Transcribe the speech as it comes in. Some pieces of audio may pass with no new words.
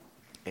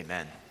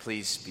Amen.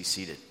 Please be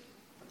seated.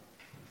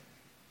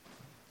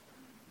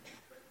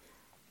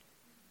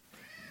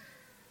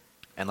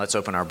 And let's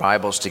open our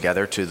Bibles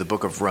together to the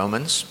book of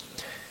Romans,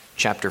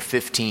 chapter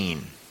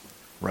 15.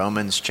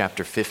 Romans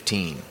chapter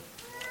 15.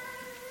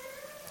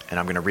 And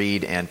I'm going to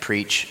read and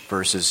preach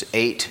verses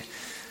 8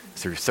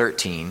 through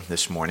 13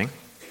 this morning.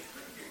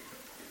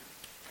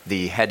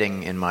 The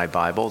heading in my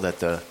Bible that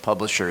the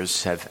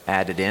publishers have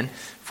added in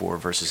for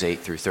verses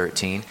 8 through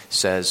 13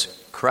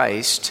 says,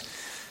 Christ,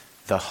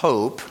 the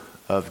hope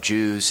of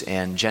Jews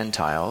and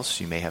Gentiles.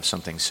 You may have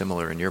something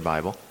similar in your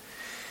Bible.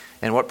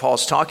 And what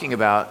Paul's talking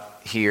about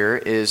here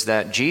is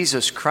that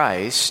Jesus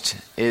Christ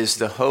is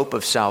the hope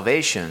of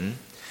salvation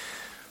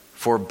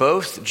for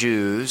both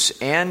Jews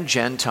and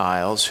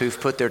Gentiles who've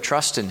put their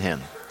trust in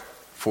him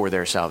for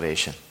their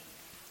salvation,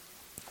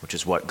 which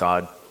is what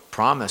God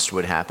promised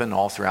would happen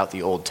all throughout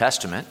the Old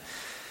Testament,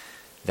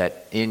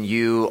 that in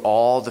you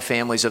all the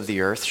families of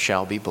the earth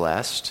shall be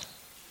blessed.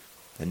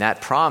 And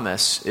that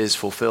promise is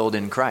fulfilled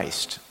in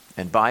Christ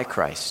and by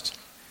Christ.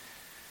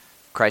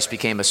 Christ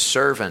became a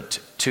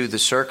servant to the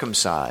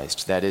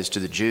circumcised, that is,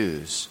 to the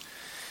Jews,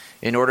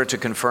 in order to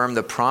confirm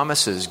the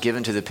promises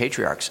given to the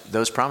patriarchs.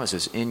 Those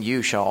promises, in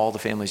you shall all the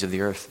families of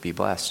the earth be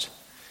blessed.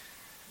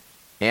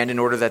 And in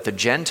order that the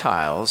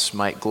Gentiles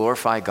might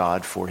glorify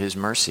God for his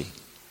mercy.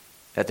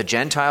 That the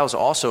Gentiles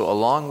also,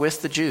 along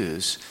with the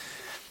Jews,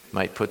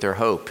 might put their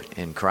hope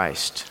in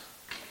Christ.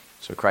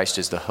 So Christ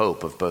is the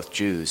hope of both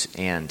Jews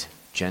and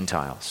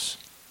Gentiles.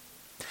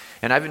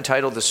 And I've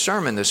entitled the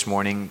sermon this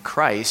morning,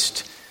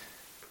 Christ,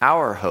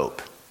 our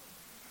hope.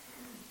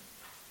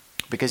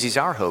 Because he's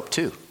our hope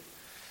too,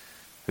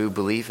 who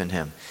believe in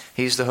him.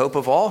 He's the hope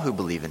of all who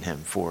believe in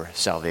him for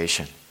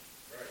salvation.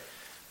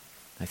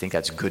 I think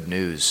that's good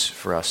news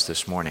for us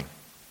this morning.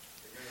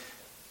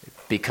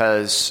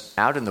 Because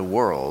out in the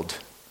world,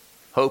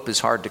 hope is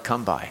hard to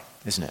come by,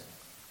 isn't it?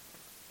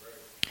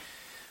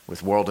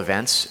 With world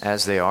events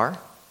as they are,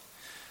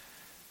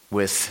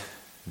 with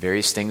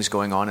various things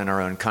going on in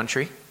our own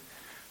country,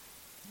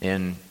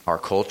 in our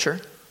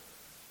culture,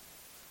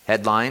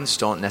 headlines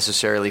don't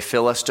necessarily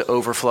fill us to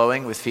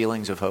overflowing with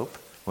feelings of hope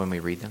when we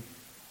read them.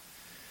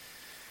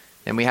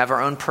 And we have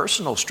our own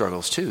personal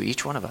struggles too,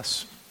 each one of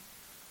us.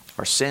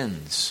 Our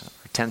sins,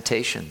 our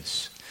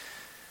temptations,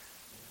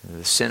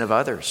 the sin of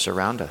others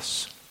around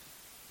us.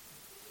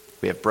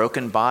 We have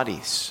broken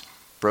bodies,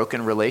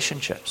 broken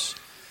relationships.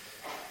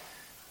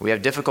 We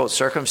have difficult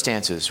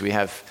circumstances. We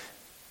have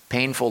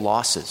painful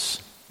losses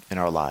in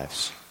our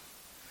lives.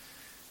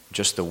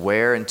 Just the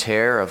wear and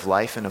tear of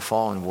life in a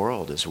fallen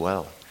world as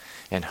well.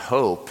 And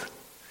hope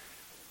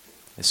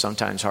is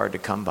sometimes hard to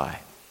come by.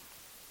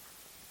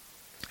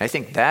 I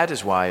think that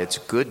is why it's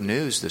good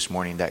news this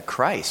morning that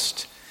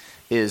Christ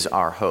is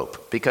our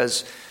hope.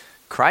 Because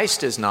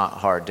Christ is not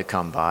hard to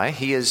come by.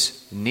 He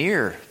is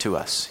near to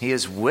us. He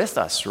is with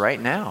us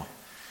right now.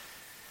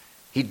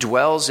 He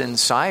dwells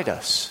inside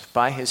us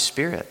by his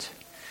Spirit.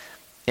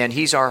 And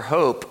he's our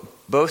hope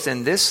both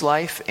in this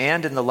life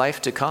and in the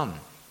life to come.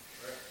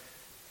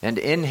 And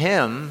in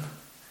him,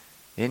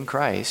 in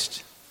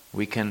Christ,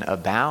 we can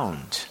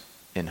abound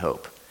in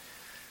hope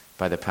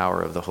by the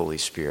power of the Holy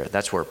Spirit.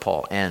 That's where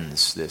Paul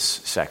ends this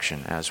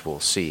section, as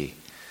we'll see.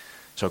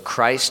 So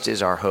Christ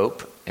is our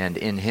hope, and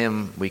in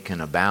him we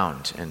can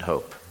abound in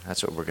hope.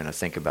 That's what we're going to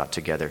think about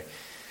together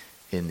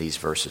in these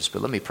verses.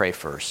 But let me pray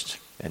first,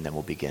 and then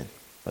we'll begin.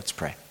 Let's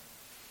pray.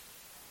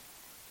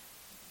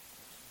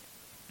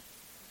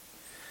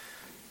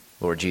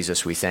 Lord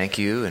Jesus, we thank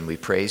you and we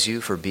praise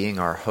you for being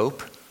our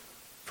hope,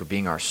 for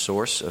being our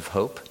source of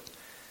hope,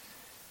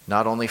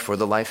 not only for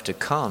the life to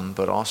come,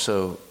 but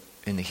also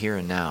in the here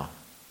and now.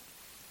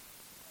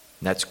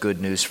 And that's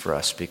good news for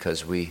us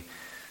because we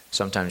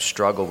sometimes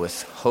struggle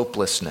with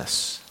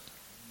hopelessness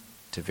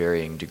to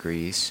varying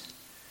degrees.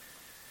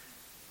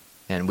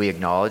 And we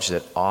acknowledge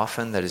that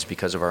often that is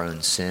because of our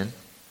own sin.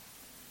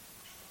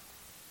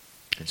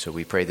 And so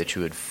we pray that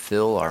you would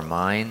fill our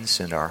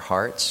minds and our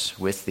hearts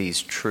with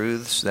these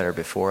truths that are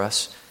before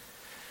us,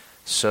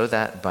 so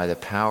that by the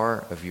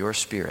power of your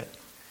Spirit,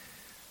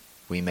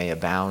 we may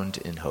abound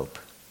in hope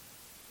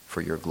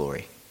for your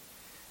glory.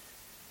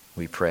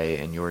 We pray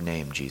in your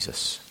name,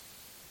 Jesus.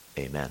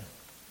 Amen.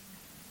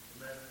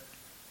 Amen.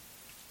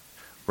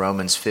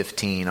 Romans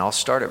 15. I'll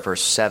start at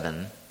verse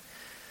 7.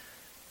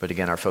 But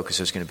again, our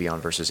focus is going to be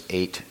on verses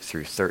 8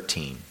 through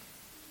 13.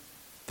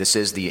 This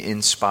is the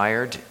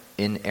inspired,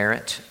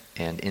 inerrant,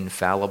 and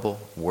infallible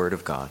Word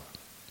of God.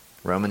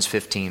 Romans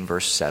 15,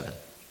 verse 7.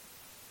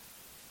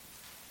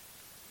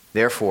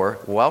 Therefore,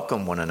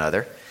 welcome one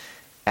another,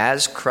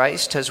 as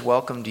Christ has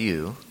welcomed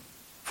you,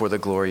 for the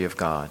glory of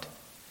God.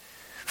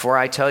 For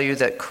I tell you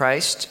that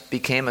Christ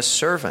became a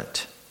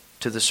servant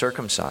to the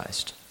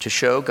circumcised, to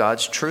show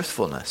God's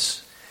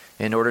truthfulness,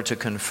 in order to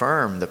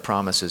confirm the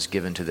promises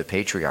given to the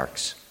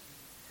patriarchs,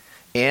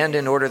 and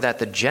in order that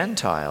the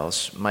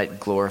Gentiles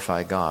might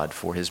glorify God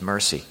for his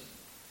mercy.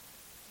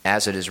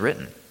 As it is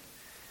written,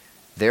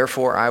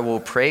 therefore I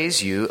will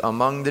praise you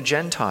among the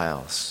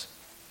Gentiles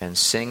and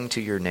sing to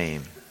your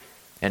name.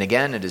 And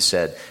again it is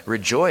said,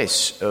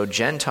 rejoice, O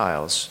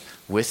Gentiles,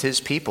 with his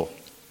people.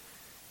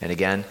 And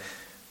again,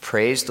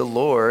 praise the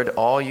Lord,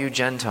 all you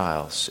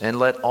Gentiles, and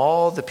let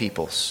all the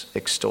peoples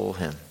extol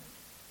him.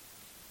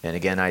 And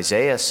again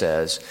Isaiah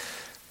says,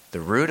 the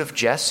root of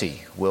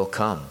Jesse will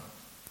come,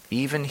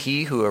 even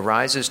he who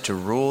arises to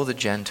rule the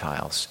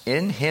Gentiles.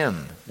 In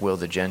him will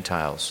the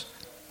Gentiles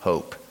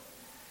hope.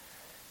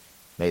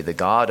 May the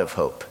God of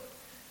hope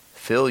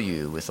fill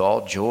you with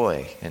all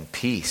joy and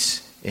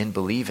peace in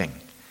believing,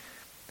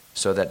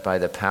 so that by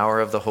the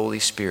power of the Holy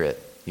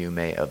Spirit you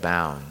may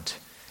abound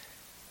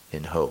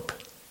in hope.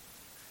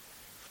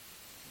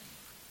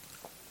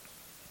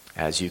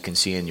 As you can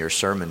see in your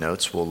sermon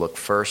notes, we'll look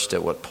first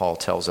at what Paul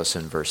tells us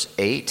in verse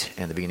 8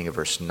 and the beginning of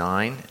verse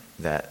 9,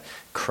 that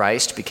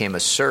Christ became a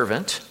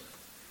servant,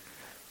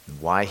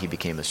 why he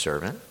became a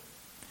servant.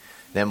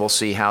 Then we'll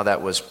see how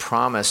that was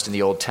promised in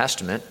the Old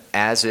Testament.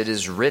 As it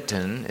is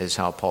written is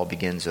how Paul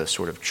begins a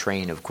sort of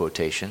train of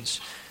quotations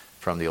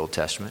from the Old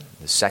Testament.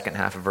 The second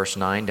half of verse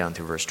 9 down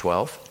through verse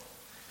 12.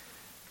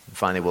 And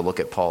finally, we'll look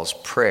at Paul's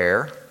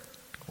prayer,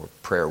 or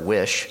prayer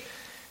wish,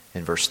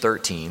 in verse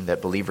 13,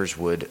 that believers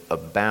would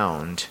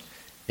abound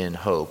in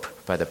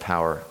hope by the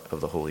power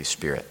of the Holy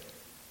Spirit.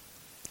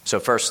 So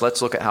first,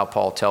 let's look at how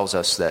Paul tells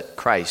us that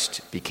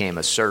Christ became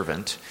a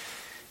servant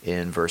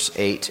in verse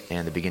 8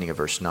 and the beginning of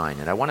verse 9.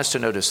 And I want us to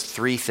notice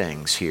three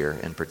things here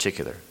in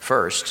particular.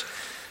 First,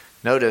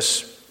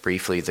 notice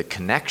briefly the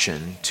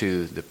connection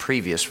to the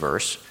previous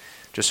verse,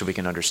 just so we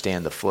can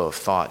understand the flow of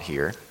thought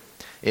here.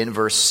 In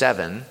verse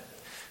 7,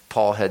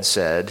 Paul had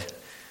said,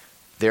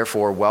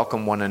 therefore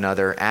welcome one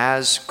another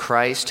as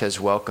Christ has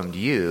welcomed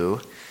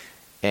you.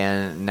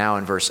 And now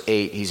in verse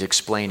 8, he's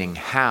explaining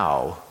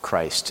how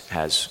Christ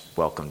has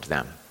welcomed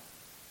them.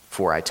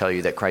 For I tell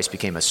you that Christ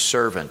became a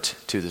servant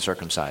to the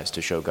circumcised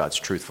to show God's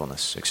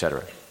truthfulness,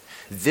 etc.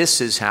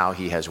 This is how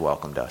he has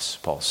welcomed us,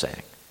 Paul's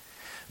saying.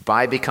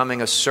 By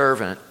becoming a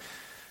servant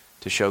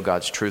to show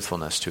God's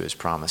truthfulness to his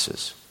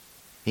promises.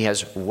 He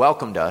has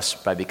welcomed us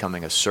by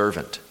becoming a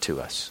servant to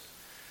us.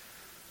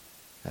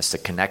 That's the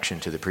connection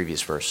to the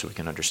previous verse, so we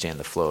can understand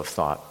the flow of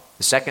thought.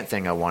 The second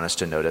thing I want us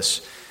to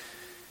notice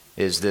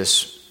is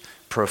this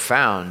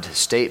profound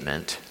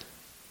statement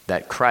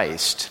that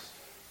Christ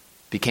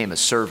became a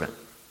servant.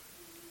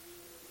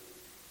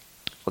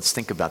 Let's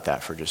think about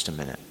that for just a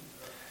minute.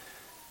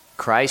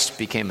 Christ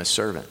became a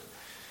servant.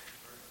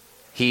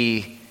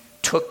 He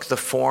took the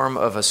form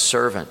of a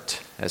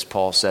servant, as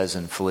Paul says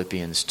in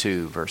Philippians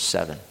 2, verse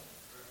 7.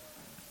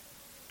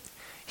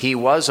 He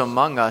was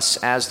among us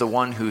as the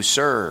one who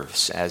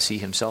serves, as he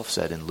himself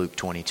said in Luke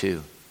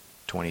 22,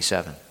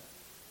 27.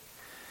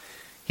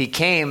 He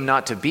came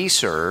not to be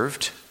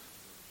served,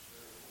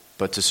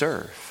 but to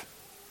serve,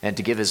 and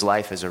to give his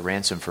life as a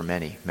ransom for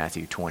many,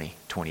 Matthew 20,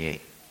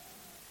 28.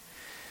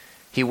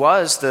 He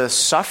was the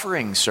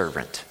suffering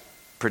servant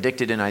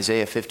predicted in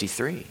Isaiah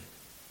 53,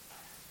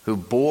 who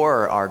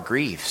bore our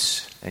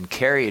griefs and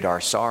carried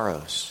our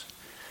sorrows,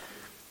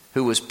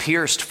 who was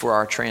pierced for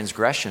our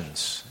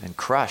transgressions and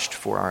crushed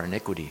for our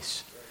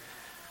iniquities,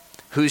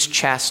 whose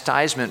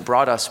chastisement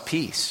brought us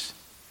peace,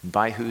 and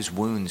by whose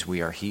wounds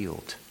we are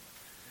healed.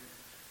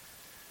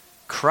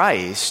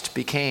 Christ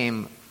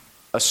became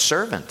a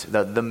servant.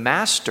 The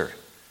master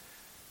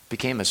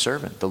became a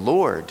servant. The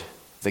Lord,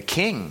 the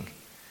King,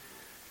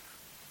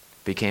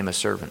 became a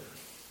servant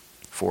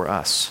for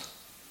us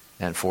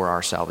and for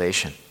our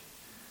salvation.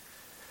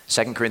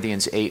 2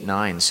 Corinthians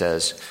 8:9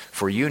 says,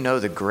 for you know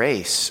the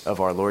grace of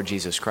our Lord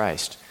Jesus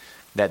Christ,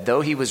 that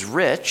though he was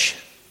rich,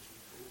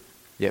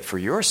 yet for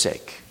your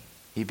sake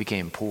he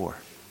became poor,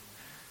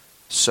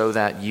 so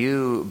that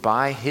you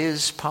by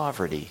his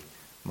poverty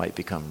might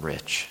become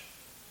rich.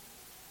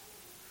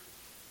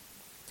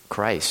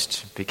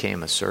 Christ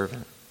became a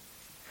servant.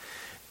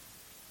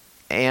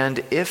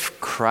 And if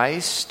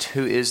Christ,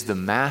 who is the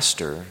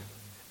master,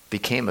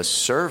 became a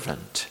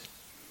servant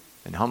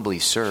and humbly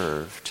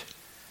served,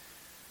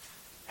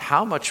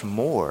 how much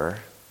more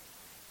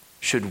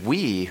should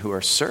we who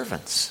are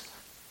servants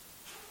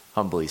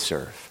humbly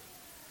serve?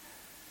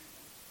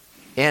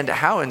 And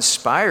how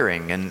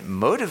inspiring and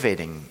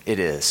motivating it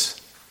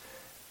is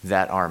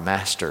that our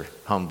master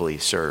humbly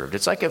served.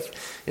 It's like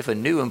if a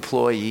new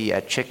employee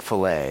at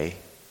Chick-fil-A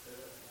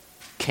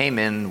came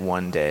in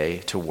one day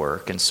to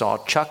work and saw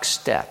Chuck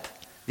Stepp,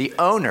 the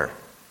owner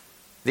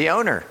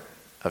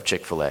of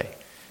Chick-fil-A,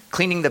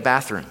 cleaning the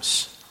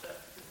bathrooms.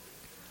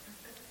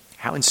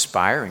 How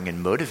inspiring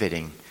and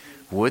motivating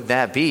would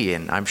that be?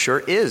 And I'm sure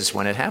is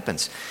when it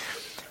happens.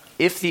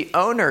 If the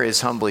owner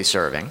is humbly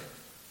serving,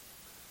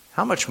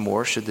 how much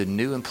more should the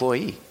new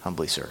employee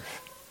humbly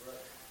serve?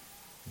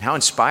 And how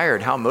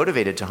inspired, how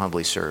motivated to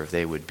humbly serve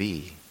they would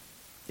be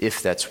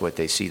if that's what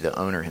they see the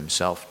owner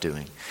himself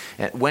doing.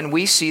 And when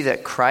we see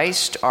that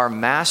Christ, our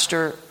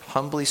master,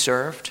 humbly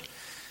served,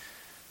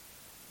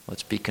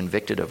 let's be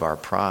convicted of our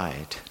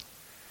pride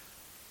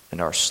and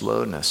our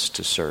slowness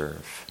to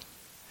serve.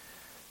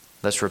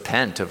 Let's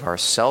repent of our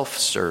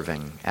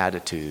self-serving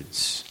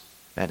attitudes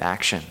and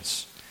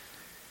actions.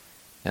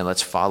 And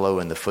let's follow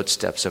in the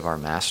footsteps of our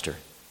master,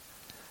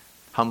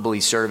 humbly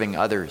serving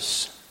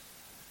others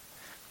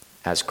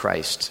as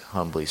Christ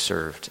humbly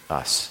served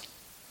us.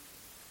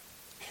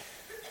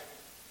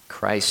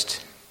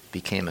 Christ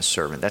became a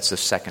servant. That's the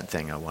second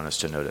thing I want us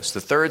to notice.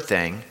 The third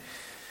thing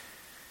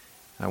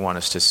I want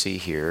us to see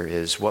here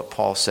is what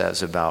Paul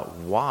says about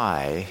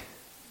why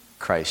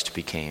Christ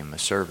became a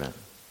servant.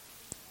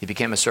 He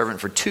became a servant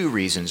for two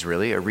reasons,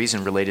 really. A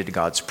reason related to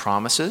God's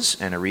promises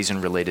and a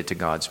reason related to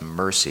God's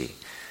mercy.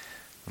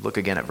 Look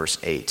again at verse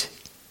 8.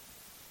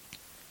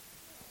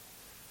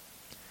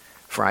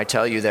 For I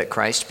tell you that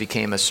Christ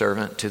became a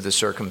servant to the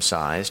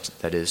circumcised,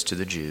 that is, to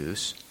the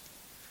Jews,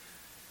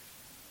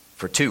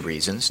 for two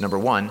reasons. Number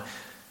one,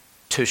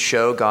 to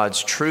show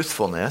God's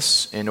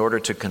truthfulness in order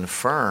to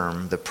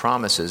confirm the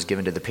promises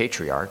given to the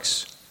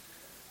patriarchs.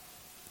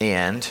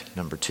 And,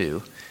 number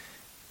two,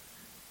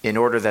 in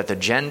order that the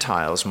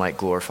Gentiles might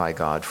glorify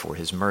God for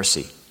his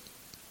mercy.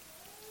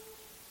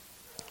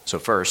 So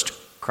first,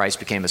 Christ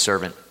became a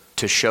servant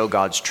to show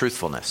God's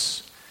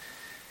truthfulness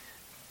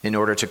in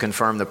order to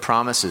confirm the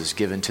promises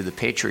given to the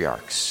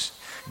patriarchs.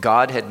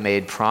 God had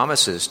made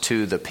promises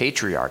to the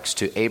patriarchs,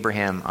 to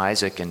Abraham,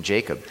 Isaac, and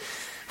Jacob.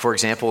 For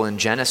example, in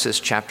Genesis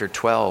chapter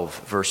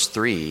 12, verse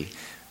 3,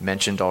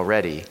 mentioned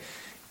already,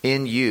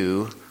 in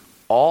you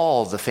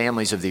all the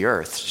families of the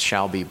earth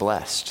shall be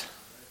blessed.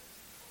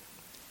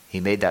 He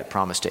made that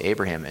promise to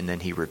Abraham, and then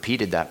he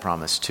repeated that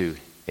promise to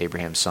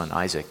Abraham's son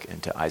Isaac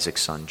and to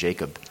Isaac's son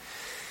Jacob.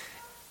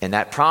 And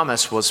that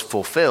promise was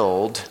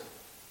fulfilled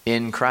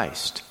in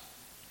Christ,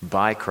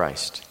 by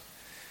Christ.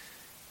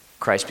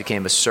 Christ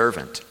became a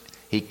servant.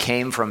 He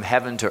came from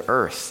heaven to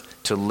earth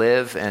to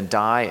live and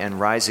die and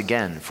rise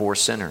again for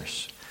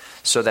sinners,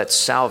 so that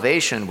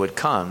salvation would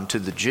come to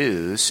the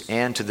Jews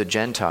and to the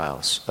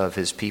Gentiles of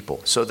his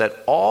people, so that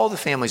all the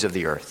families of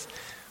the earth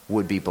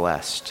would be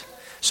blessed,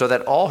 so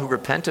that all who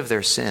repent of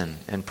their sin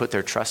and put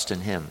their trust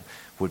in him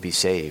would be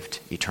saved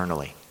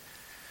eternally.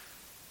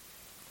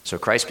 So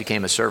Christ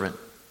became a servant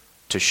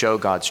to show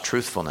God's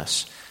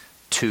truthfulness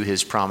to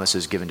his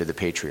promises given to the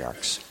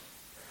patriarchs.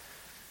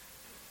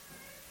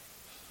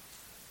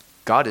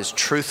 God is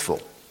truthful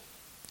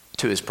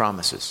to his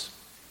promises,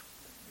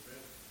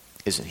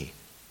 isn't he?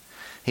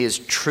 He is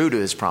true to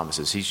his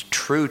promises. He's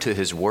true to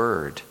his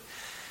word.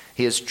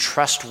 He is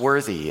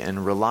trustworthy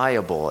and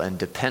reliable and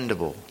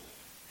dependable.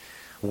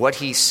 What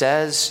he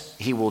says,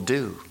 he will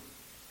do.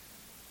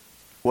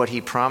 What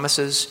he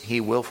promises, he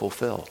will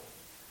fulfill.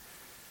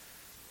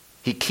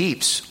 He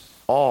keeps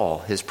all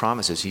his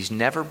promises. He's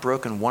never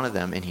broken one of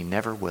them, and he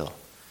never will.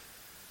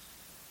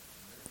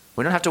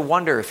 We don't have to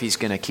wonder if he's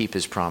going to keep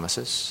his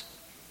promises.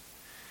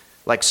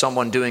 Like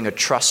someone doing a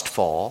trust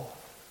fall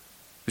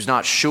who's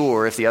not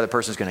sure if the other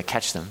person is going to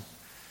catch them.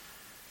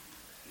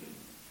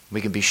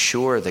 We can be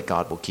sure that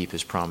God will keep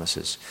his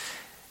promises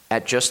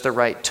at just the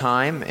right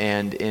time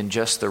and in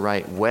just the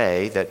right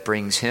way that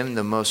brings him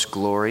the most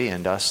glory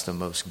and us the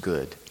most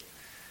good.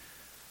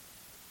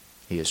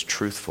 He is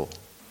truthful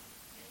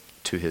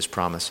to his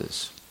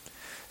promises.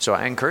 So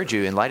I encourage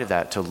you, in light of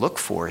that, to look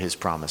for his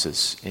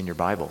promises in your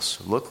Bibles.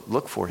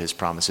 Look for his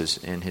promises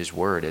in his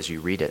word as you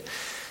read it.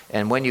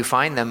 And when you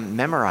find them,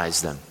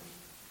 memorize them.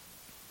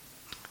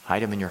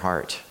 Hide them in your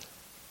heart.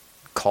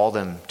 Call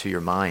them to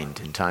your mind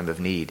in time of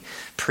need.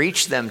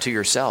 Preach them to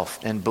yourself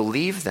and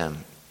believe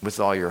them with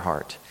all your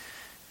heart.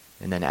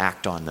 And then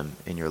act on them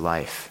in your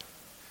life.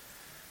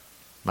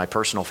 My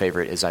personal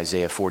favorite is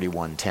Isaiah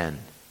 41:10.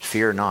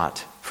 Fear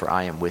not, for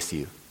I am with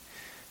you.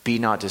 Be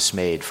not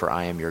dismayed, for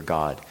I am your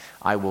God.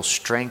 I will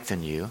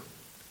strengthen you.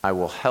 I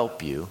will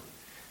help you.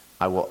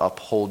 I will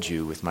uphold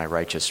you with my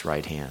righteous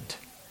right hand.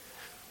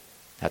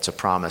 That's a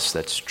promise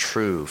that's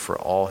true for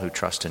all who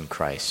trust in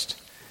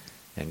Christ.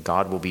 And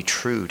God will be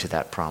true to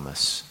that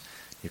promise.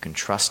 You can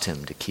trust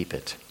him to keep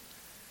it.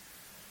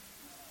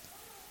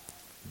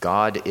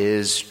 God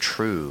is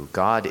true.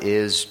 God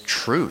is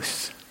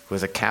truth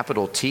with a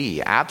capital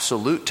T.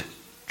 Absolute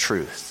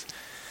truth.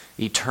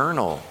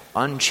 Eternal,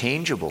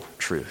 unchangeable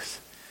truth.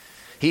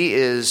 He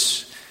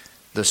is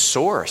the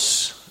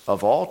source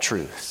of all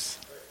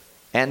truth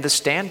and the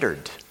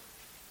standard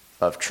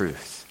of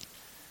truth.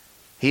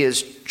 He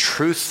is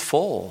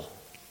truthful,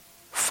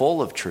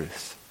 full of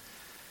truth.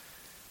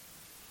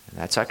 And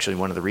that's actually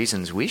one of the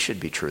reasons we should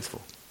be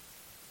truthful.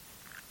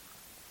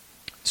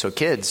 So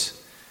kids,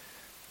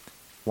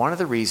 one of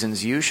the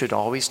reasons you should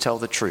always tell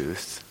the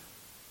truth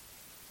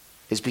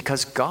is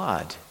because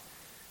God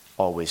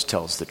always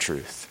tells the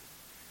truth.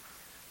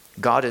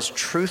 God is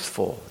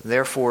truthful.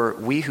 Therefore,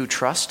 we who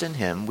trust in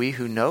him, we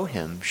who know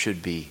him,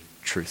 should be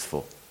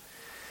truthful.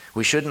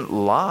 We shouldn't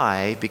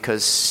lie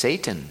because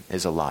Satan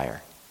is a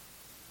liar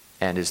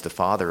and is the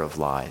father of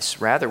lies.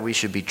 Rather, we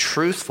should be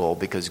truthful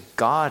because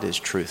God is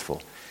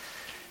truthful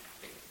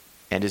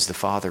and is the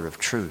father of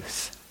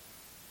truth.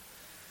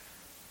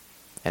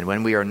 And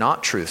when we are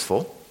not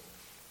truthful,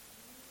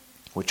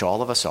 which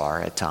all of us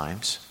are at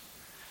times,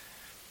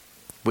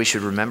 we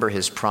should remember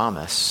his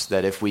promise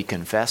that if we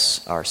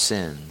confess our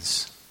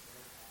sins,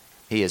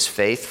 he is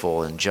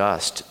faithful and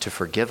just to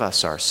forgive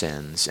us our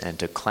sins and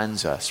to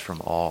cleanse us from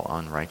all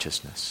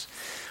unrighteousness.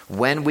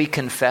 When we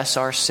confess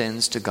our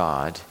sins to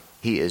God,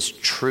 he is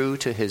true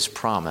to his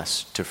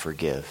promise to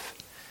forgive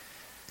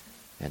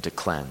and to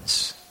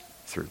cleanse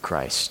through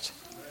Christ.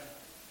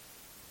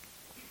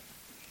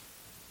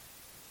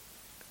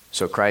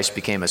 So Christ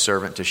became a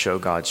servant to show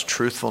God's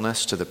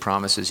truthfulness to the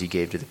promises he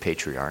gave to the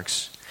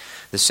patriarchs.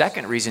 The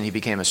second reason he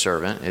became a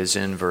servant is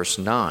in verse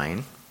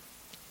 9,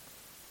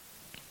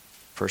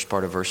 first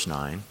part of verse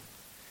 9.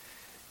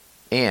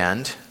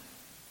 And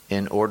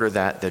in order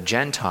that the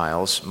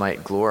Gentiles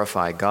might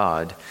glorify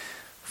God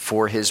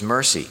for his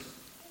mercy.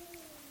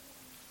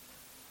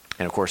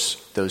 And of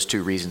course, those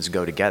two reasons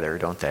go together,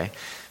 don't they?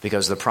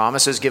 Because the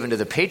promises given to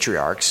the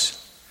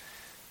patriarchs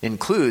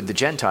include the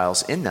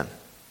Gentiles in them.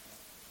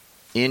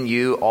 In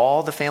you,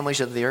 all the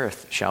families of the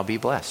earth shall be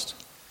blessed.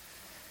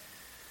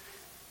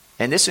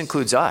 And this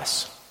includes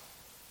us,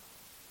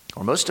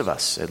 or most of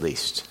us at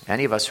least,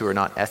 any of us who are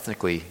not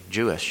ethnically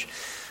Jewish.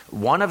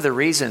 One of the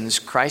reasons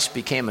Christ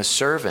became a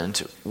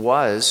servant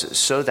was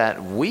so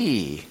that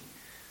we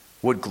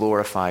would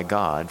glorify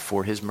God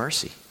for his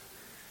mercy.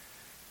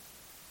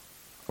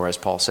 Or as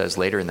Paul says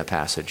later in the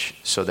passage,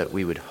 so that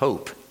we would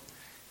hope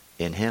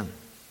in him.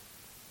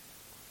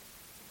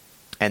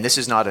 And this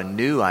is not a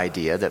new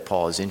idea that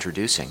Paul is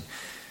introducing.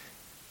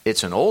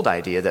 It's an old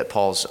idea that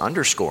Paul's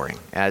underscoring.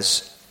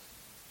 As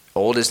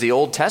old as the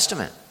Old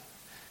Testament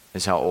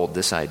is how old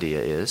this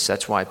idea is.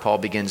 That's why Paul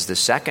begins the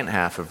second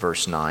half of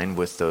verse 9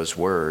 with those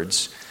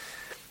words,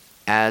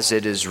 as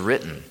it is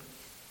written,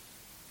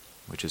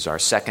 which is our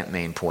second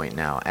main point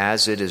now,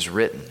 as it is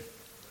written.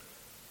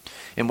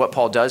 And what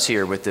Paul does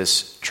here with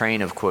this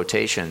train of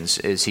quotations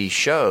is he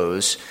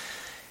shows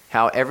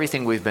how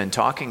everything we've been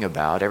talking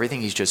about,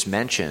 everything he's just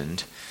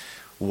mentioned,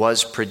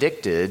 was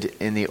predicted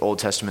in the Old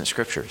Testament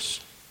scriptures.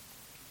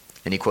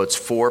 And he quotes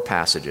 4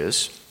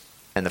 passages,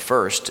 and the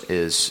first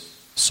is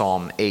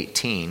Psalm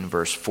 18,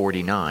 verse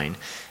 49,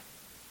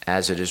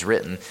 as it is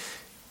written,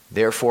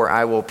 therefore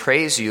I will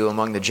praise you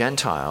among the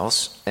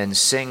Gentiles and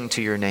sing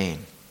to your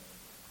name.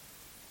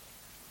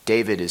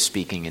 David is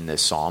speaking in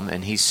this psalm,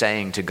 and he's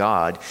saying to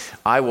God,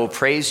 I will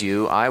praise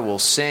you, I will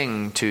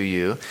sing to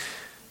you,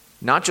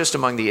 not just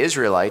among the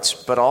Israelites,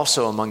 but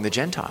also among the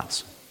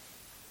Gentiles.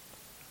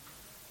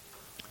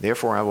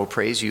 Therefore I will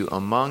praise you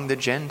among the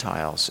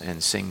Gentiles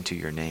and sing to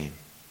your name.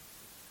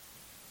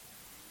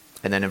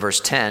 And then in verse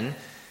 10,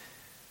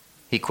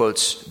 he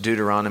quotes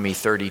Deuteronomy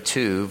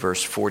 32,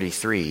 verse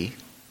 43.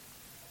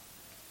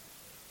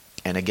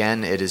 And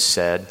again it is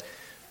said,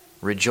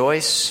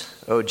 rejoice,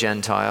 O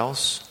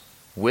Gentiles,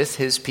 with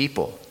his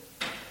people.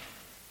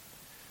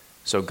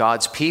 So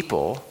God's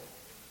people,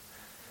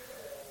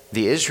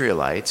 the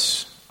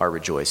Israelites, are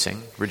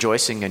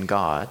rejoicing in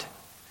God.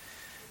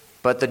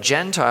 But the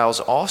Gentiles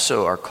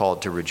also are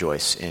called to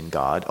rejoice in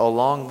God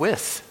along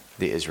with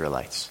the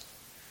Israelites.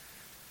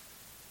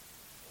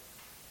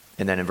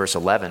 And then in verse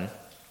 11,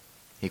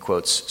 he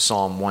quotes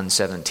Psalm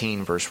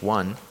 117, verse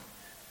 1.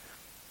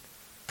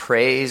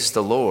 Praise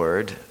the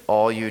Lord,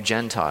 all you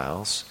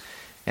Gentiles,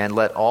 and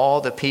let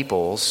all the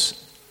peoples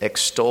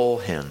extol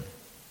him.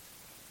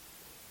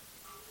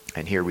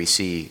 And here we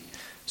see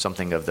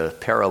something of the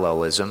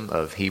parallelism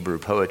of Hebrew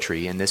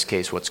poetry, in this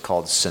case what's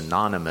called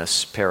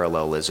synonymous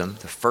parallelism.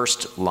 The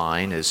first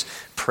line is,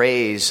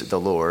 praise the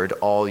Lord,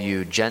 all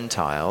you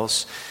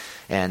Gentiles.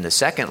 And the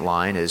second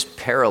line is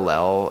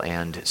parallel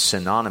and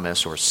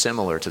synonymous or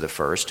similar to the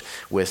first,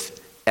 with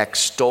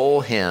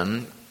extol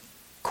him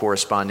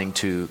corresponding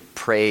to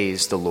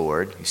praise the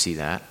Lord. You see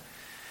that?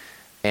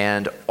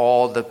 And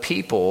all the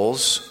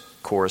peoples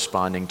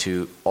corresponding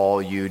to all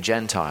you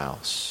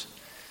Gentiles.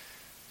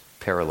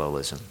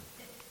 Parallelism.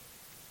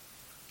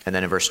 And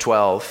then in verse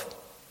 12,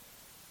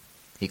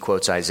 he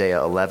quotes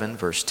Isaiah 11,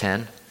 verse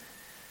 10.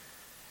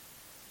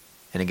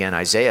 And again,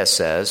 Isaiah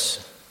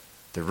says,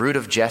 the root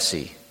of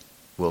Jesse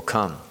will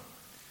come,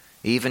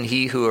 even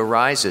he who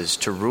arises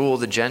to rule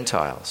the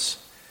Gentiles.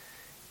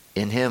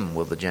 In him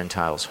will the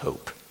Gentiles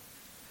hope.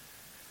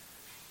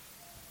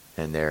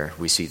 And there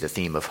we see the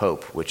theme of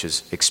hope, which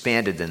is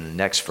expanded in the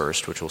next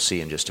verse, which we'll see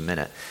in just a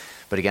minute.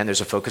 But again,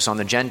 there's a focus on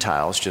the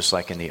Gentiles, just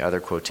like in the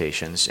other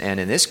quotations. And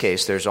in this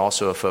case, there's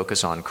also a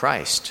focus on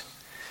Christ.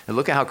 And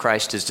look at how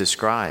Christ is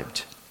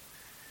described.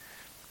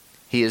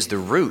 He is the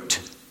root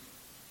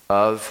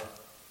of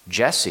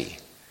Jesse.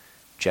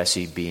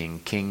 Jesse being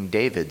King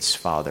David's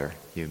father,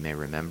 you may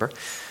remember.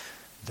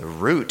 The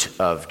root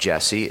of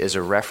Jesse is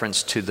a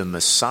reference to the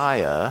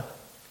Messiah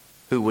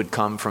who would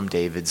come from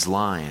David's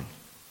line.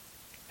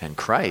 And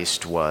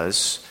Christ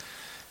was,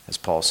 as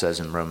Paul says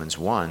in Romans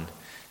 1,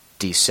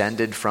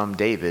 descended from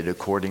David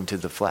according to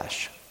the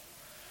flesh.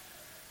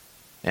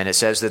 And it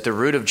says that the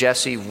root of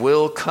Jesse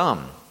will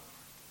come.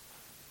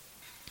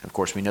 Of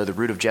course, we know the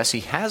root of Jesse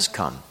has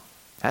come,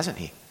 hasn't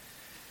he?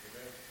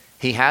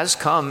 He has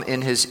come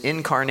in his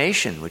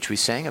incarnation, which we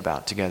sang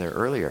about together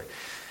earlier.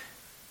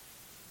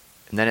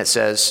 And then it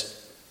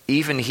says,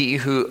 even he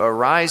who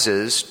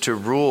arises to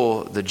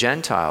rule the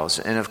Gentiles.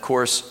 And of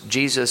course,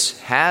 Jesus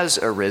has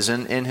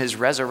arisen in his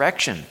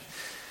resurrection.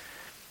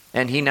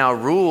 And he now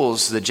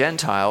rules the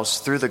Gentiles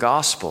through the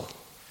gospel.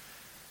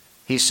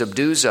 He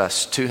subdues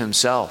us to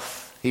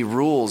himself. He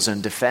rules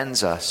and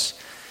defends us.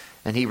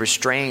 And he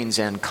restrains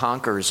and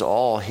conquers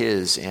all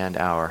his and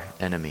our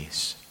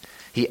enemies.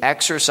 He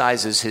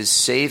exercises his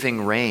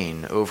saving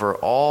reign over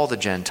all the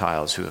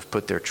Gentiles who have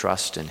put their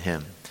trust in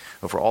him,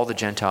 over all the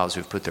Gentiles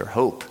who have put their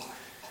hope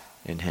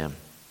in him.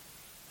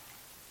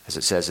 As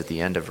it says at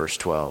the end of verse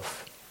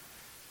 12,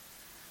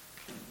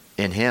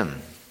 in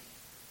him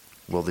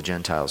will the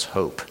Gentiles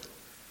hope.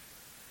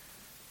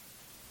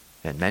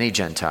 And many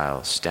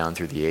Gentiles down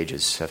through the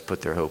ages have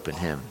put their hope in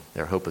him,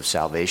 their hope of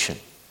salvation,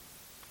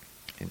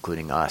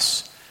 including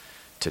us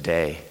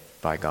today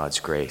by God's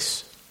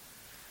grace.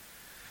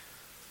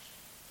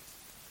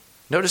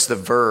 Notice the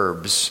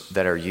verbs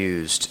that are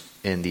used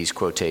in these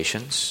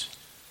quotations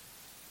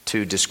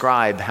to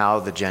describe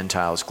how the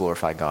Gentiles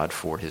glorify God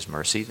for his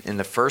mercy. In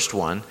the first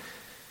one,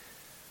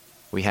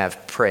 we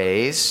have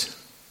praise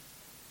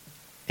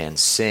and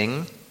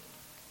sing.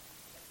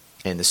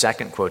 In the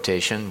second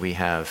quotation, we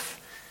have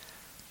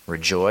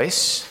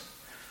rejoice.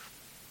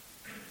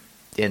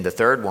 In the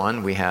third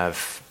one, we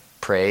have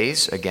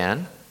praise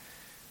again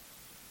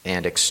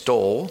and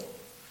extol.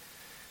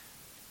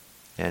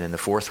 And in the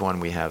fourth one,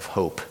 we have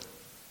hope.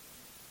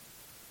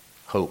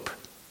 Hope.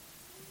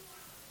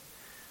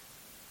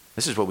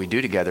 This is what we do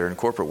together in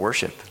corporate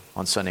worship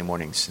on Sunday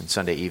mornings and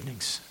Sunday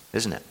evenings,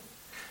 isn't it?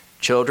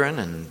 Children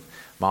and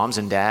moms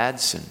and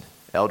dads and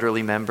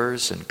elderly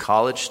members and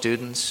college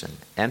students and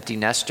empty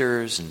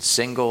nesters and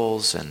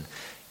singles and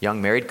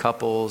young married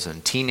couples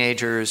and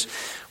teenagers.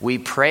 We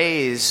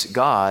praise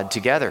God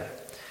together.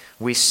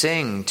 We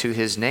sing to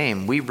his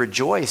name. We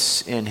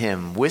rejoice in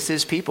him with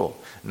his people,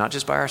 not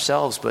just by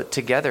ourselves, but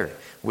together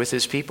with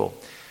his people.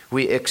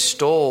 We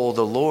extol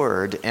the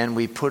Lord and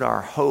we put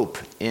our hope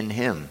in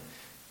him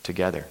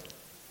together.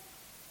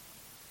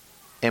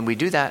 And we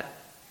do that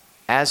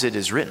as it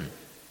is written.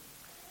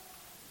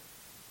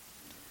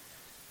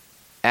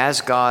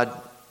 As God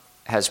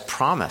has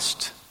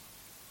promised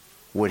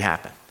would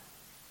happen.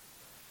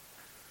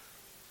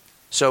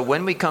 So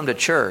when we come to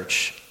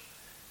church,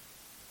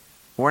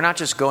 we're not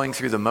just going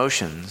through the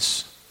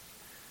motions.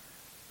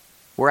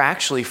 We're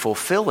actually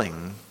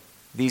fulfilling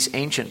these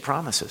ancient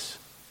promises.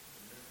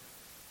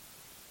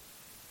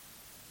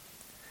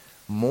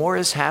 More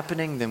is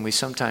happening than we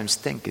sometimes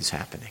think is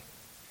happening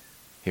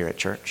here at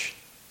church.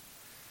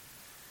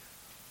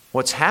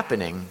 What's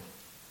happening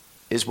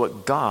is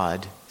what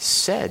God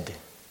said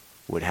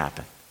would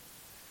happen.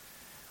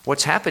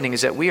 What's happening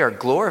is that we are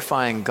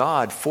glorifying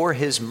God for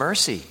his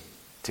mercy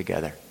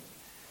together,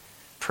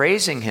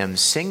 praising him,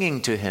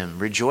 singing to him,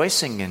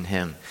 rejoicing in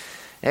him,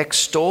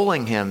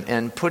 extolling him,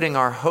 and putting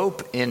our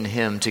hope in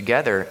him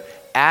together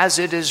as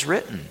it is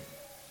written,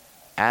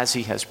 as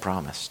he has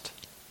promised.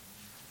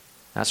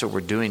 That's what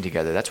we're doing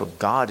together. That's what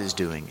God is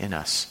doing in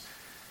us.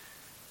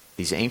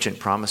 These ancient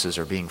promises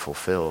are being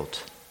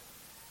fulfilled.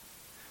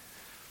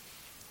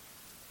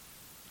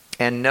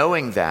 And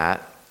knowing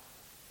that,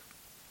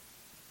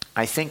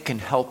 I think, can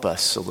help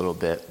us a little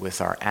bit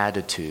with our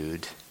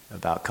attitude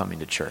about coming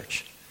to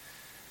church,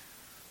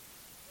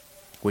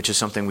 which is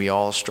something we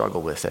all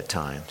struggle with at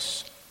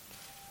times.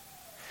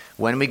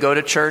 When we go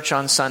to church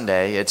on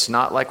Sunday, it's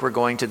not like we're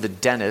going to the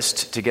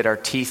dentist to get our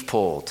teeth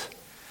pulled.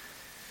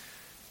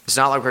 It's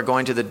not like we're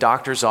going to the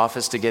doctor's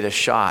office to get a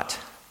shot.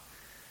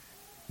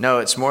 No,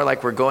 it's more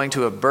like we're going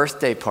to a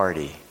birthday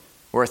party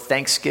or a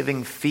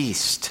Thanksgiving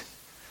feast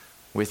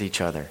with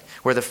each other,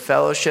 where the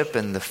fellowship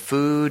and the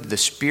food, the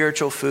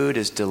spiritual food,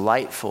 is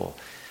delightful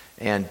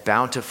and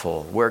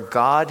bountiful, where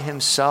God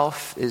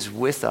himself is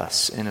with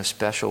us in a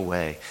special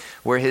way,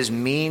 where his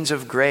means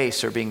of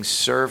grace are being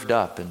served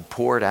up and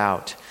poured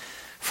out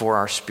for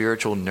our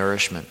spiritual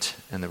nourishment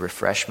and the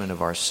refreshment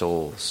of our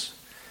souls.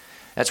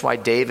 That's why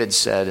David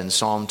said in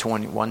Psalm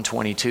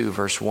 122,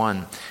 verse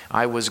 1,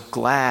 I was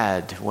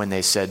glad when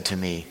they said to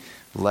me,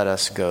 let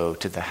us go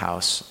to the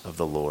house of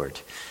the Lord.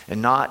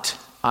 And not,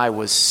 I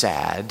was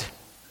sad,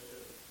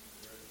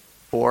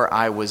 or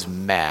I was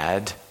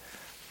mad,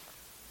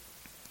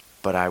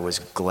 but I was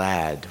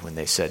glad when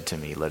they said to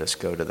me, let us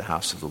go to the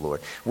house of the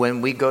Lord.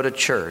 When we go to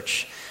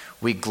church,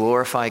 we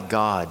glorify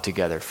God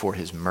together for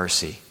his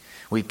mercy.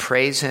 We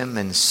praise him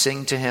and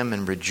sing to him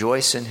and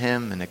rejoice in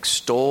him and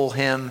extol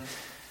him.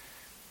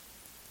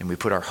 And we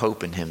put our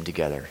hope in him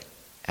together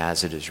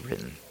as it is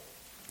written,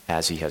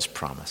 as he has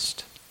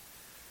promised.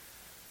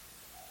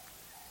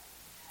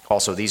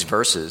 Also, these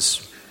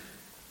verses,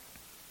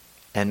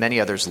 and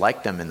many others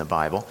like them in the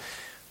Bible,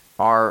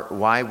 are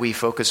why we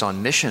focus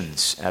on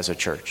missions as a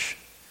church,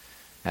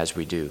 as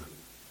we do.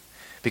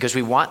 Because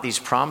we want these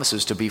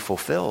promises to be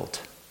fulfilled.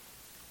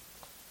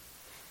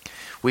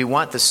 We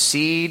want the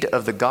seed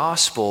of the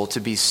gospel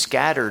to be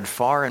scattered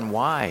far and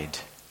wide.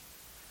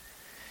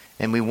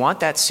 And we want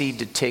that seed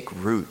to take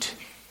root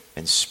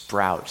and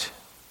sprout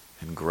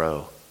and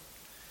grow,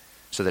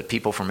 so that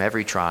people from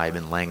every tribe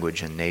and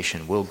language and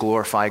nation will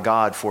glorify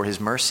God for his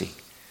mercy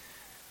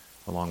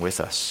along with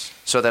us,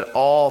 so that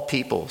all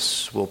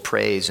peoples will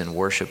praise and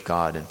worship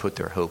God and put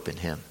their hope in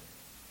him.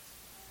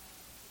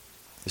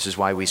 This is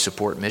why we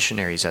support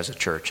missionaries as a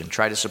church and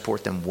try to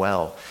support them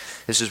well.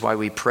 This is why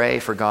we pray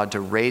for God to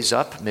raise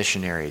up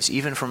missionaries,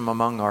 even from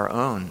among our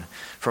own,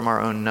 from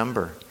our own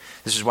number.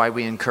 This is why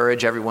we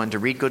encourage everyone to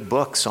read good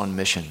books on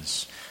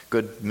missions,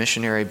 good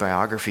missionary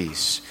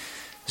biographies.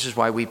 This is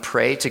why we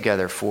pray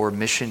together for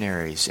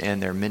missionaries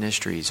and their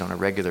ministries on a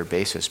regular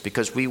basis,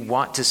 because we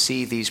want to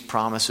see these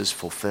promises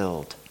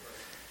fulfilled.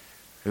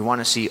 We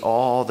want to see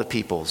all the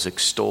peoples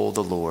extol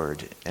the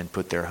Lord and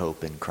put their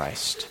hope in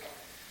Christ.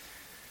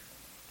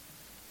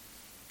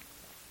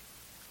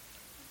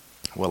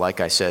 Well, like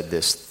I said,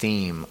 this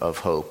theme of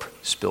hope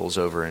spills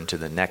over into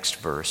the next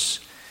verse,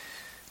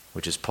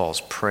 which is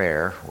Paul's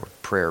prayer or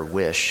prayer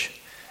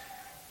wish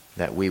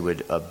that we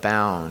would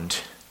abound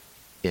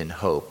in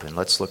hope. And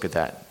let's look at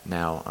that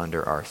now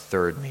under our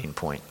third main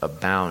point,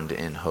 abound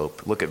in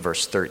hope. Look at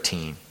verse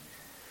 13.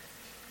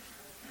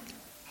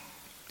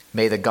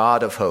 May the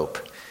God of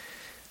hope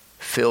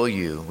fill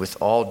you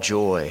with all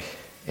joy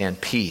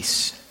and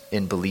peace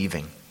in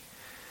believing,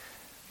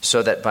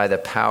 so that by the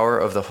power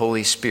of the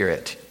Holy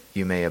Spirit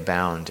you may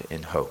abound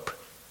in hope.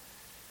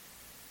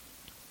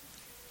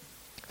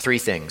 Three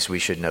things we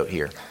should note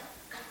here.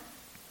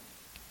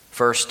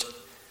 First,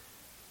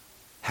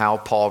 how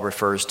Paul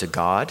refers to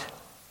God.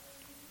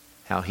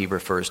 How he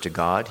refers to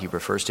God. He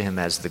refers to him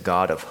as the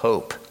God of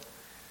hope,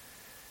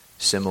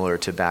 similar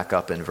to back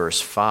up in verse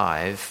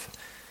 5,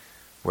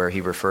 where he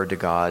referred to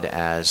God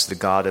as the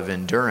God of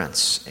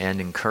endurance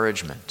and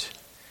encouragement.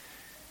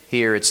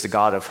 Here it's the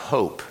God of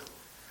hope,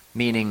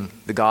 meaning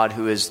the God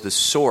who is the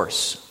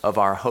source of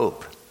our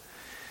hope.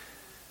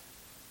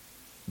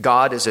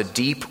 God is a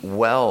deep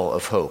well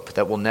of hope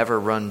that will never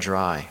run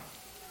dry.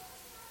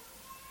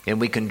 And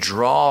we can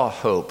draw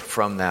hope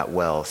from that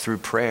well through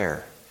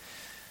prayer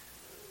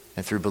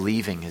and through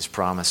believing his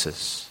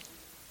promises.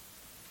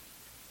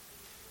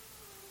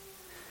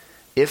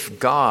 If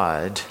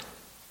God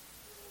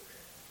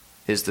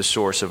is the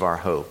source of our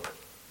hope,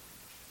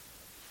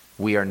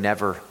 we are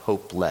never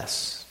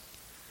hopeless.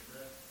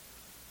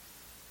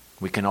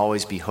 We can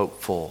always be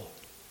hopeful.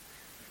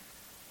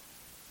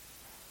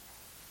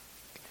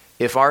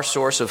 If our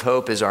source of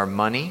hope is our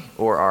money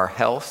or our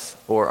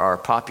health or our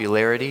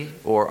popularity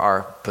or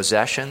our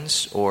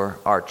possessions or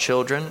our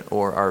children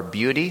or our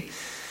beauty,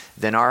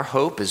 then our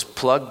hope is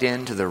plugged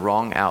into the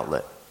wrong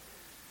outlet.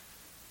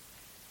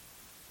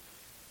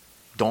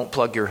 Don't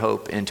plug your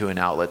hope into an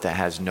outlet that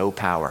has no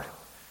power.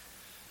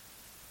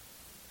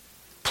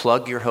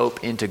 Plug your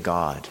hope into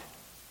God.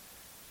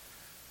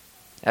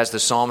 As the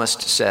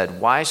psalmist said,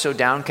 "Why so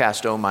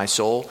downcast, O my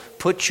soul?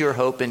 Put your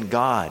hope in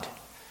God."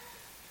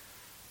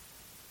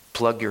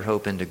 Plug your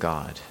hope into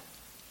God.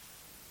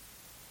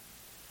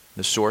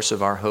 The source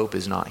of our hope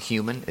is not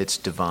human, it's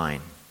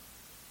divine.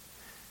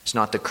 It's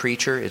not the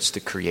creature, it's the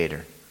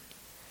creator.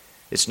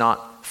 It's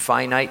not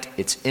finite,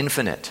 it's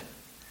infinite.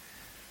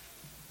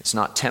 It's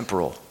not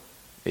temporal,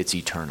 it's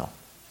eternal.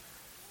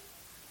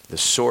 The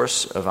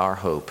source of our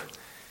hope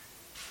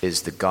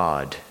is the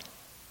God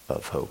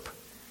of hope.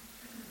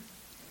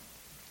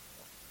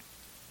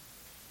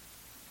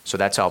 So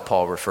that's how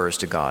Paul refers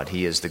to God.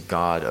 He is the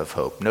God of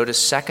hope. Notice,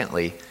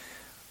 secondly,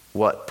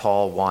 what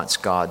Paul wants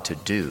God to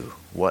do.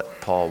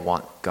 What Paul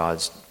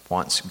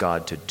wants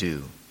God to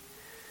do.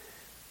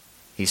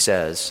 He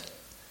says,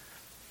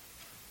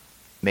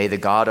 may the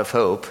God of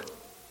hope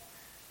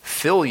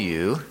fill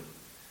you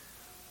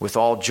with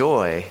all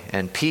joy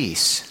and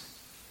peace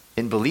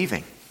in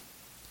believing.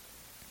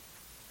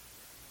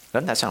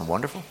 Doesn't that sound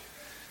wonderful?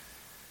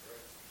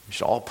 We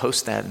should all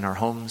post that in our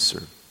homes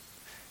or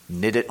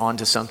knit it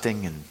onto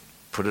something and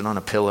put it on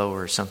a pillow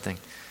or something.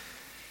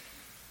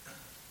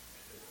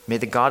 May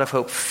the God of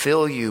hope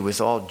fill you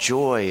with all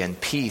joy and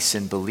peace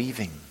in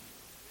believing.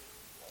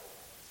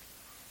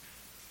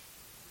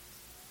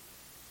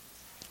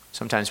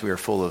 Sometimes we are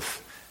full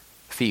of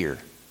fear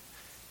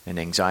and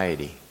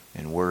anxiety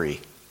and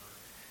worry.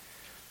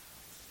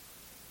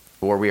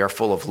 Or we are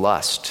full of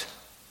lust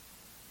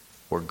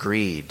or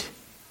greed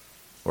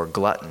or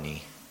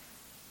gluttony.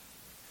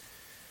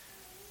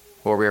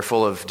 Or we are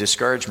full of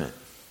discouragement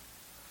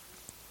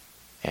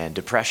and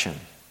depression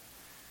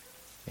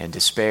and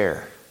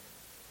despair.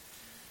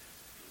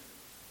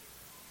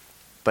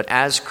 But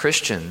as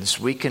Christians,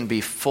 we can be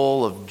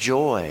full of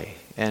joy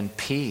and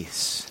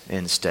peace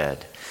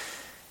instead.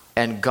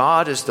 And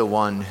God is the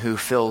one who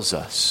fills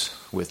us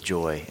with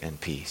joy and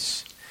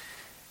peace.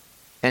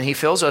 And he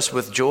fills us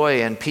with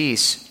joy and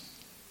peace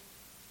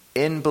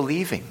in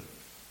believing.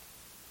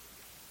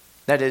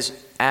 That is,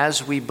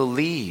 as we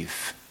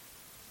believe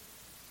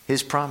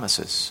his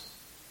promises.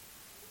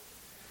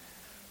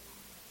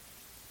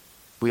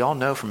 We all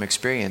know from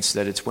experience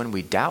that it's when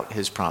we doubt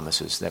his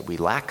promises that we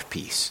lack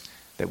peace,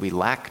 that we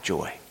lack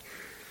joy.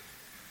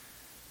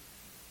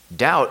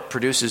 Doubt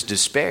produces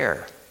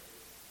despair,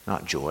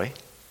 not joy.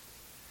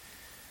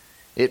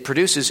 It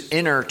produces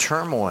inner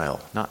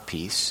turmoil, not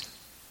peace.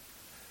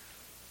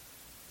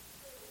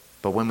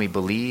 But when we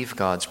believe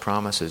God's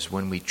promises,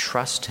 when we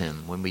trust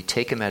him, when we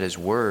take him at his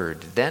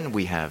word, then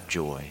we have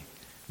joy.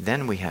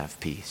 Then we have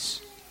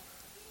peace.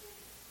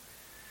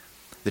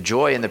 The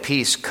joy and the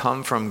peace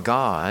come from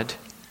God.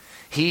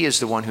 He is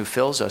the one who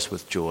fills us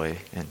with joy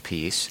and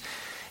peace,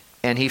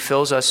 and he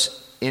fills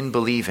us in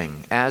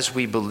believing as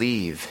we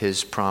believe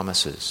his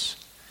promises.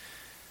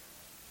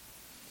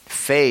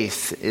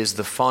 Faith is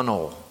the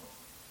funnel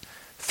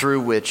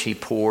through which he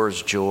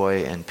pours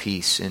joy and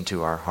peace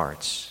into our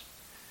hearts.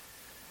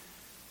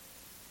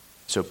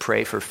 So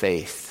pray for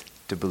faith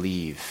to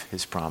believe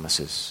his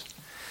promises.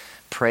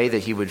 Pray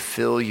that he would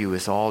fill you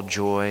with all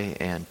joy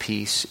and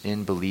peace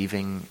in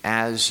believing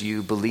as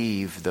you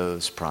believe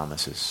those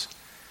promises.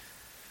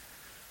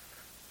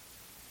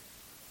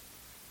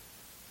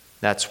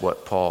 That's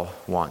what Paul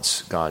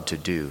wants God to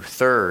do.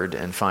 Third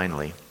and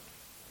finally,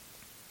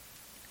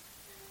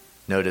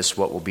 notice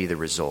what will be the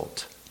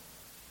result.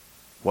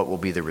 What will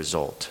be the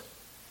result?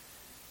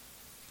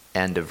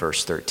 End of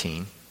verse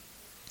 13.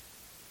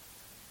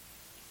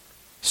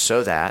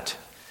 So that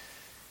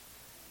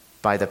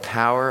by the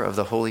power of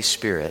the Holy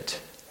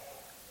Spirit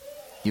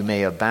you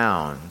may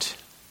abound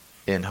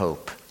in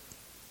hope.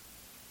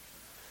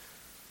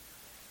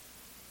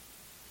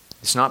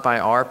 It's not by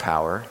our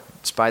power,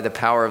 it's by the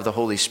power of the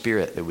Holy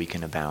Spirit that we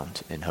can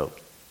abound in hope.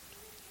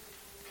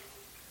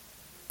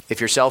 If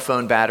your cell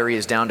phone battery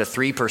is down to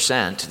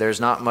 3%, there's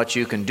not much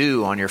you can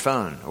do on your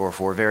phone or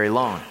for very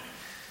long.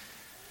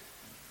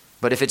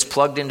 But if it's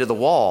plugged into the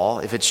wall,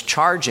 if it's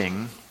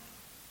charging,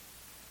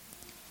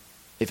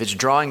 if it's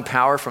drawing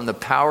power from the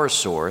power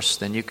source,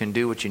 then you can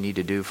do what you need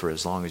to do for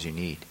as long as you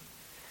need.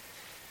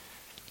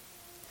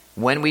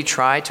 When we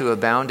try to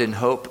abound in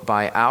hope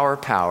by our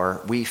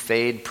power, we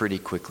fade pretty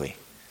quickly.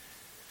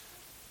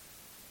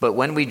 But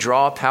when we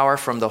draw power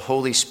from the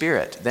Holy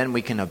Spirit, then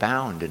we can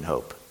abound in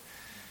hope.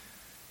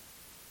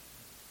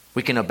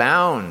 We can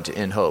abound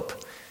in hope.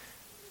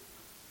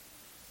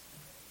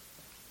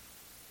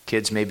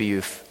 Kids, maybe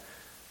you've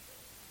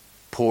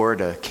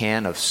poured a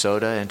can of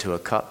soda into a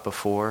cup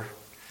before,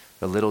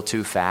 a little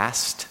too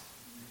fast.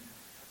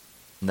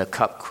 And the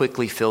cup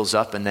quickly fills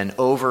up and then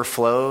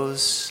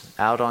overflows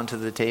out onto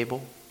the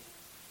table.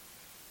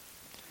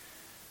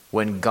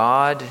 When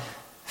God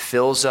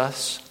fills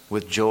us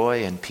with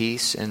joy and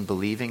peace and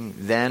believing,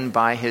 then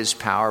by his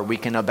power we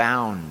can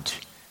abound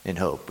in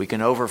hope. We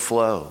can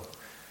overflow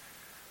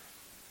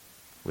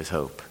with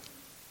hope.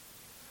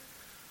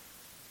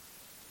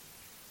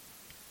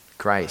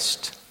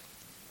 Christ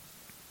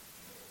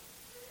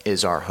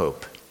is our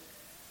hope.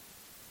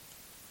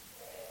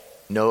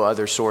 No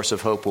other source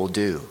of hope will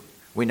do.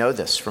 We know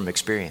this from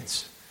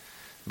experience,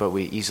 but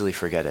we easily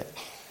forget it.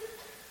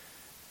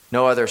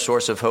 No other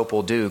source of hope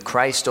will do.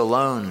 Christ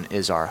alone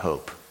is our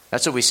hope.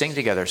 That's what we sing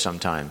together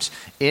sometimes.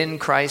 In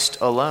Christ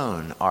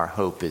alone our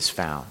hope is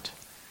found.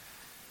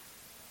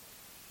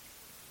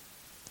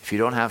 If you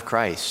don't have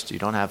Christ, you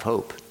don't have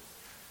hope.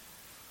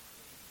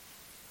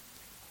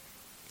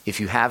 If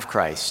you have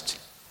Christ,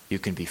 you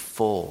can be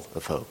full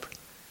of hope.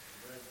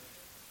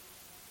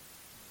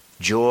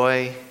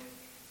 Joy,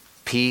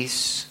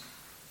 peace,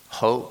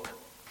 hope,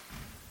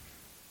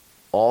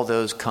 all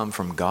those come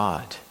from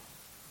God.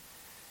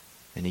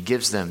 And he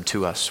gives them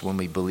to us when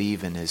we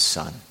believe in his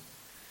Son.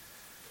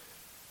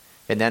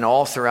 And then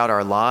all throughout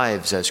our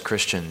lives as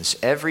Christians,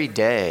 every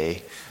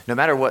day, no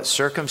matter what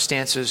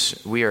circumstances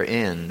we are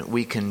in,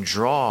 we can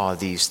draw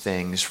these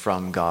things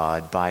from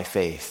God by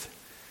faith.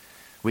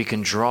 We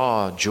can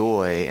draw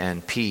joy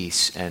and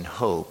peace and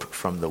hope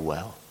from the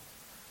well.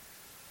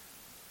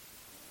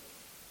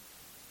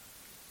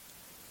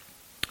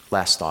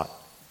 Last thought.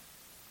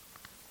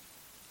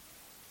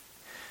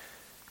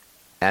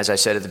 As I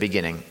said at the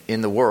beginning, in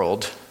the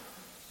world,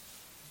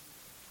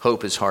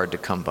 hope is hard to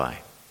come by.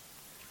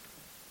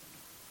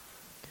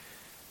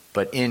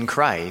 But in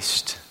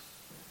Christ,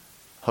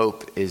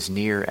 hope is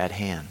near at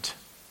hand.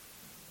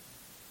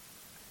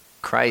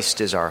 Christ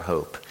is our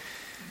hope.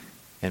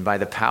 And by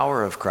the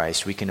power of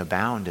Christ, we can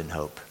abound in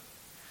hope.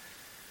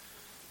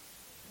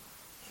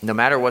 No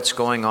matter what's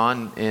going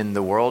on in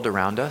the world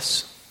around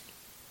us,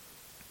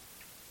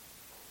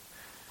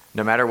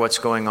 no matter what's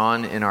going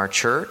on in our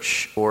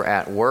church or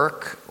at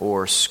work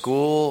or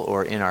school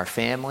or in our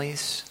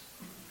families,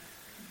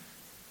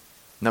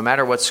 no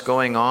matter what's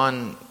going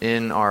on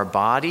in our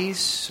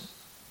bodies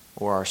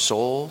or our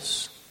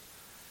souls,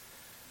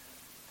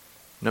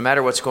 no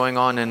matter what's going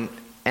on in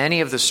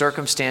any of the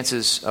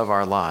circumstances of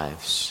our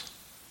lives,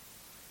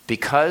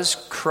 because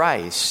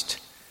Christ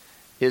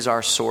is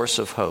our source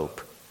of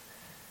hope,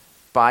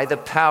 by the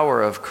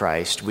power of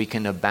Christ, we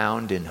can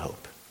abound in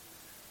hope.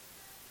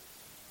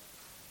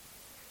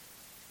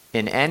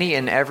 In any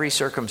and every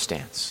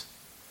circumstance.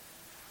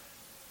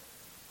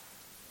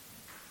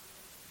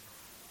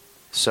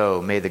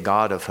 So may the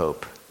God of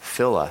hope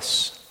fill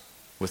us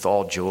with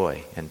all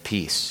joy and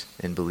peace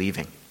in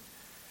believing,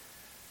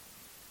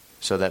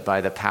 so that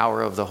by the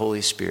power of the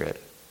Holy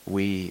Spirit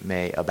we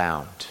may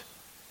abound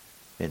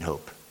in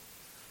hope.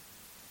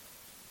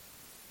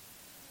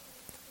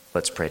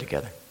 Let's pray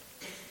together.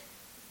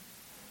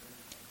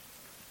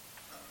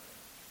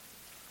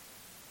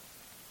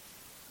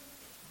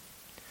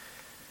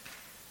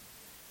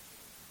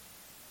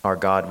 Our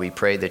God, we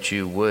pray that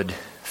you would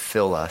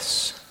fill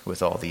us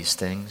with all these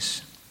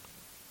things.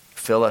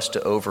 Fill us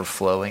to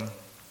overflowing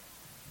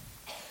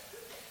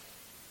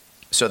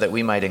so that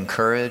we might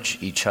encourage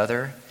each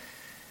other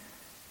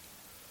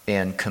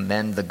and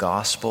commend the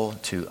gospel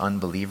to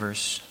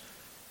unbelievers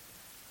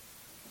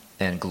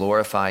and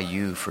glorify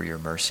you for your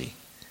mercy.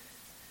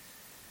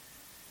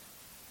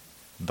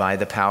 By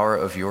the power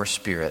of your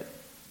Spirit,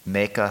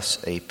 make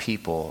us a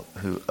people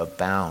who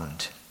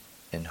abound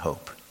in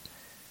hope.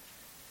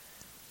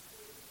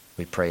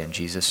 We pray in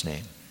Jesus'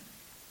 name.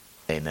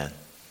 Amen.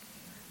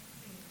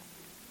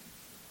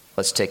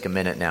 Let's take a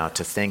minute now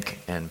to think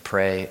and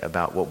pray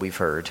about what we've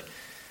heard,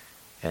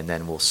 and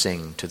then we'll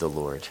sing to the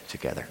Lord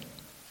together.